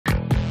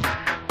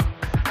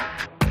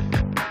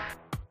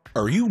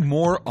Are you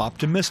more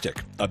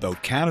optimistic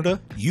about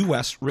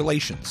Canada-U.S.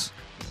 relations?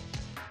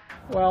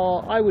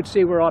 Well, I would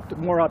say we're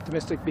more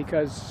optimistic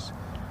because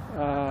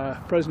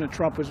President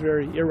Trump was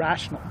very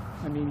irrational.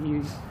 I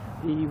mean,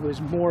 he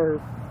was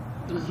more,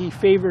 he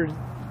favored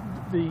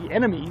the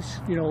enemies,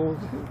 you know,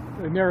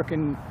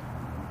 American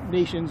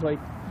nations like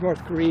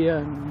North Korea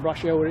and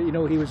Russia, you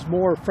know, he was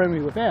more friendly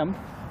with them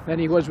than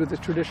he was with the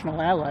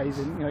traditional allies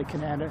in, you know,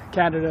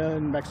 Canada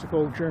and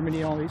Mexico,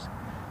 Germany, all these.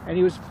 And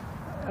he was,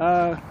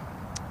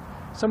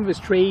 some of his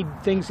trade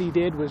things he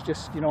did was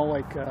just, you know,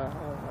 like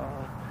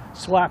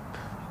slap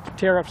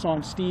tariffs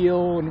on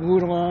steel and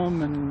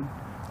aluminum, and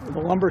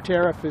the lumber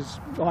tariff is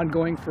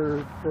ongoing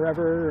for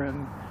forever,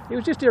 and it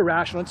was just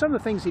irrational. And some of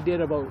the things he did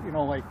about, you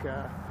know, like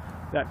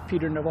that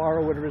Peter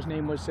Navarro, whatever his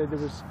name was, said there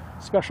was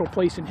a special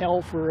place in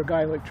hell for a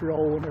guy like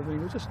Trudeau and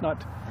everything. It was just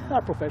not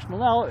professional.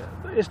 Now,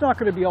 it's not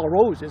going to be all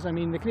roses. I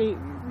mean, the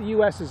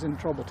U.S. is in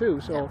trouble too,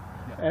 so,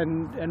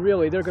 and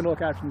really they're going to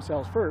look after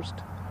themselves first.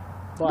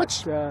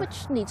 But,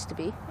 which needs to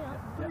be.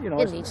 You know,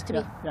 it needs to be.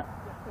 Yeah.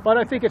 But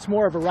I think it's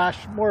more of a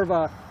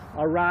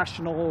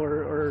rational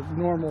or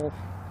normal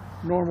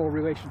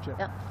relationship.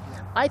 Yeah.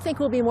 I think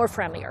we'll be more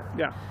friendlier.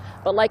 Yeah.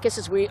 But like I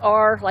says, we're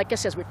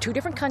two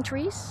different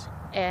countries,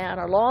 and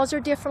our laws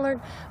are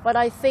different. But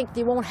I think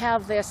they won't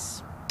have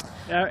this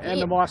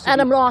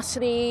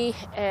animosity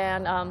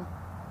and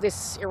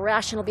this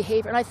irrational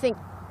behavior. And I think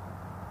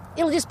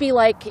it'll just be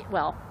like,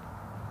 well,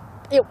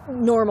 it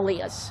normally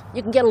is.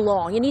 You can get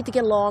along. You need to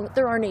get along.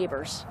 They're our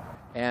neighbors.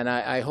 And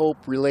I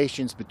hope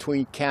relations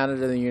between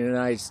Canada and the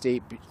United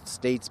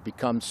States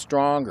become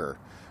stronger,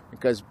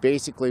 because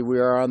basically we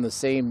are on the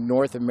same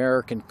North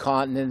American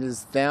continent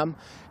as them,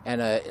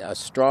 and a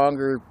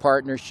stronger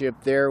partnership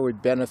there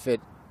would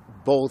benefit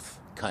both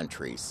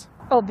countries.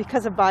 Oh,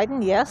 because of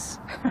Biden, yes.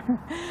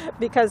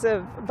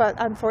 But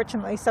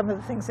unfortunately, some of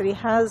the things that he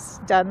has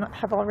done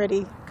have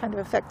already kind of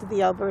affected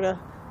the Alberta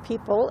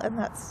people, and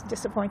that's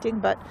disappointing,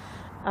 but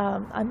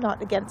I'm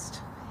not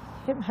against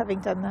him having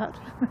done that.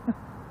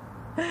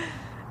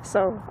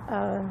 So,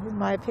 in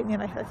my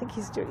opinion, I think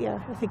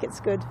I think it's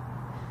good.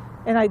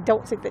 And I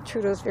don't think that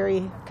Trudeau's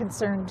very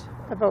concerned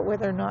about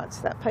whether or not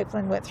that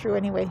pipeline went through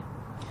anyway.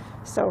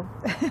 So.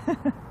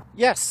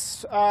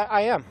 Yes,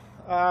 I am.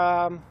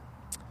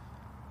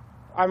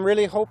 I'm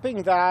really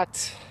hoping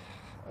that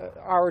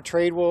our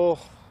trade will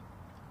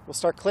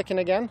start clicking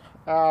again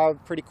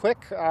pretty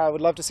quick. I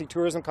would love to see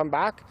tourism come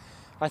back.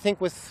 I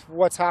think with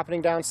what's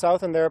happening down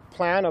south and their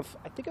plan of,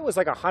 I think it was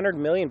like 100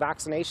 million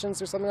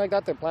vaccinations or something like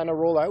that, they plan to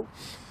roll out.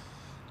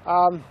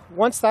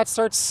 Once that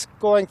starts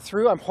going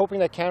through, I'm hoping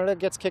that Canada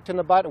gets kicked in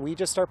the butt and we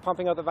just start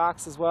pumping out the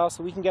vax as well,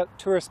 so we can get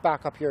tourists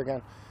back up here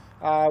again.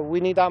 We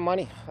need that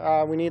money.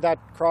 We need that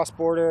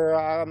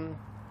cross-border,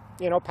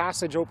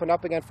 passage opened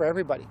up again for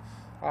everybody.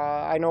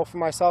 I know for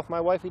myself,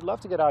 my wife, we'd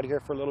love to get out of here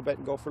for a little bit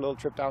and go for a little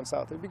trip down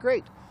south. It'd be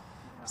great.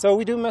 So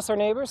we do miss our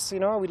neighbors. You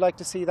know, we'd like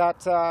to see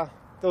that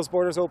those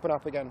borders open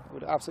up again. I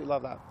would absolutely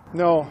love that.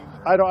 No,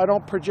 I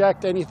don't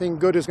project anything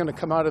good is going to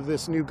come out of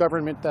this new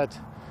government that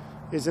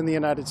is in the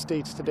United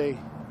States today.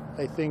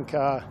 I think,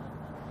 I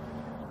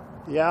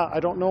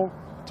don't know.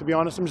 To be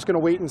honest, I'm just going to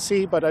wait and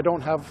see, but I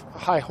don't have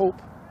high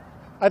hope.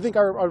 I think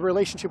our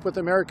relationship with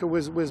America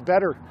was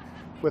better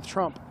with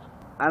Trump.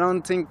 I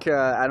don't think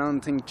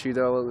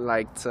Trudeau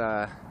liked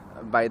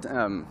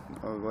Biden,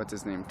 what's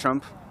his name,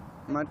 Trump,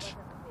 much.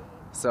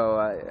 So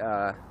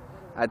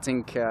I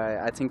think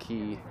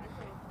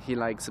he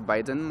likes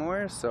Biden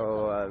more.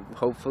 So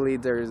hopefully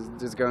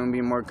there's going to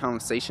be more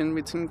conversation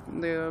between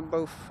the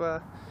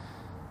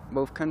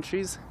both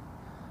countries.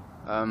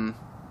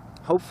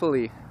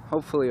 Hopefully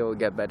it will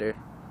get better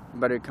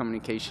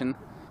communication.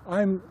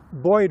 I'm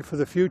buoyed for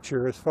the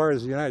future as far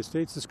as the United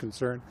States is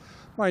concerned.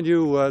 Mind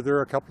you, there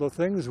are a couple of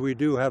things. We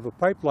do have a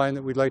pipeline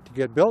that we'd like to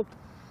get built.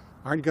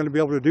 Aren't going to be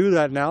able to do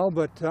that now,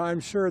 but I'm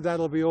sure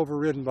that'll be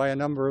overridden by a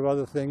number of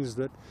other things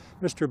that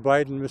Mr.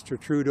 Biden and Mr.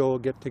 Trudeau will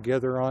get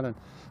together on and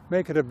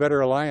make it a better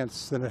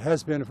alliance than it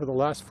has been for the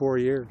last 4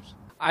 years.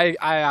 I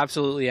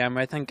absolutely am.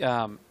 I think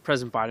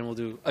President Biden will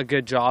do a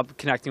good job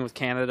connecting with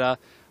Canada.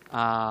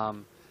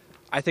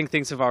 I think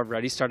things have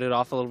already started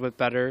off a little bit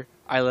better.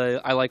 I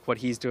like what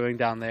he's doing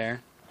down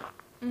there.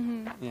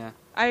 Mm-hmm. Yeah.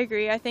 I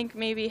agree. I think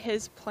maybe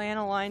his plan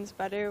aligns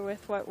better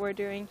with what we're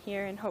doing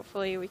here, and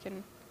hopefully we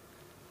can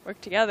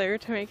work together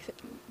to make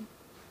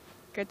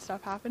good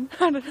stuff happen.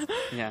 I don't know.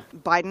 Yeah.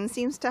 Biden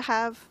seems to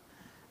have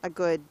a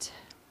good,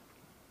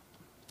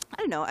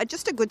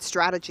 just a good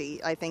strategy.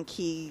 I think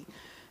he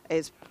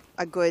is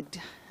a good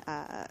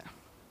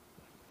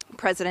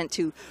president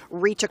to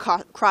reach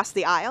across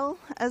the aisle,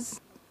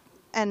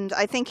 and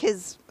I think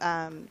his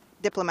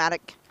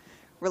diplomatic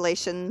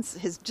relations,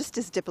 his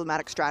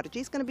diplomatic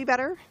strategy is going to be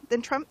better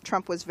than Trump.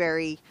 Trump was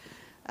very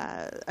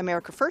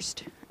America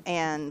first,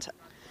 and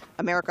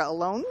America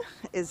alone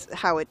is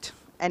how it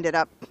ended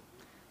up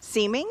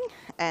seeming,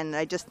 and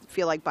I just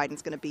feel like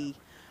Biden's going to be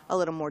a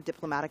little more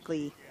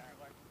diplomatically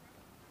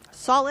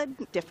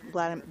solid,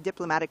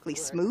 diplomatically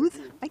smooth,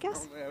 I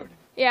guess.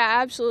 Yeah,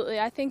 absolutely.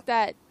 I think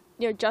that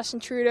Justin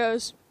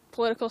Trudeau's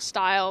political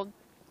style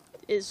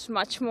is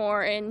much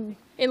more in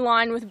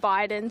line with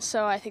Biden,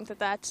 so I think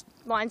that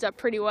lines up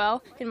pretty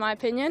well, in my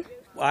opinion.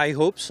 I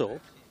hope so.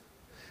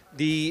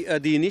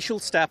 The initial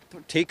step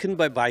taken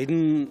by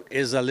Biden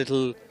is a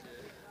little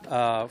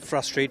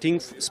frustrating,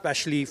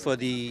 especially for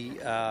the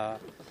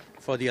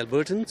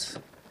Albertans,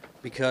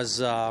 because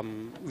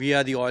we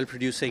are the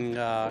oil-producing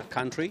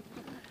country,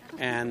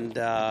 and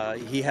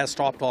he has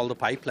stopped all the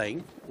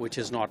pipeline, which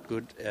is not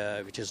good,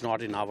 which is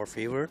not in our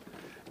favor,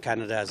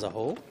 Canada as a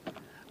whole.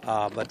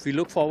 But we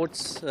look forward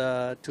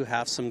to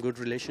have some good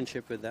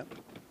relationship with them.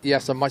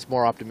 Yes, I'm much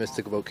more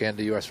optimistic about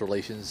Canada-U.S.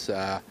 relations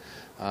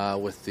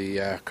with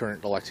the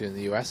current election in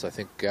the U.S. I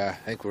think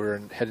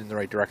we're heading in the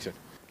right direction.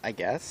 I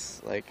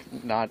guess, like,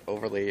 not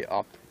overly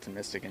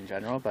optimistic in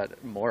general,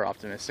 but more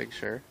optimistic,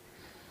 sure.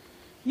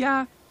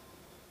 Yeah,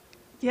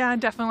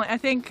 definitely.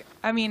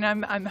 I mean,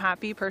 I'm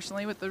happy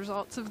personally with the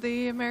results of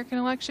the American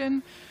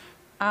election.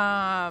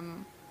 I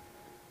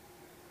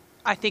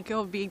think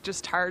it'll be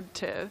just hard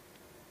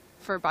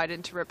for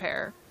Biden to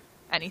repair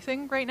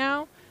anything right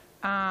now,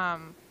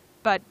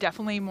 but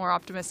definitely more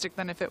optimistic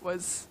than if it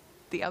was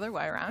the other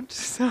way around.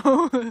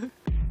 So.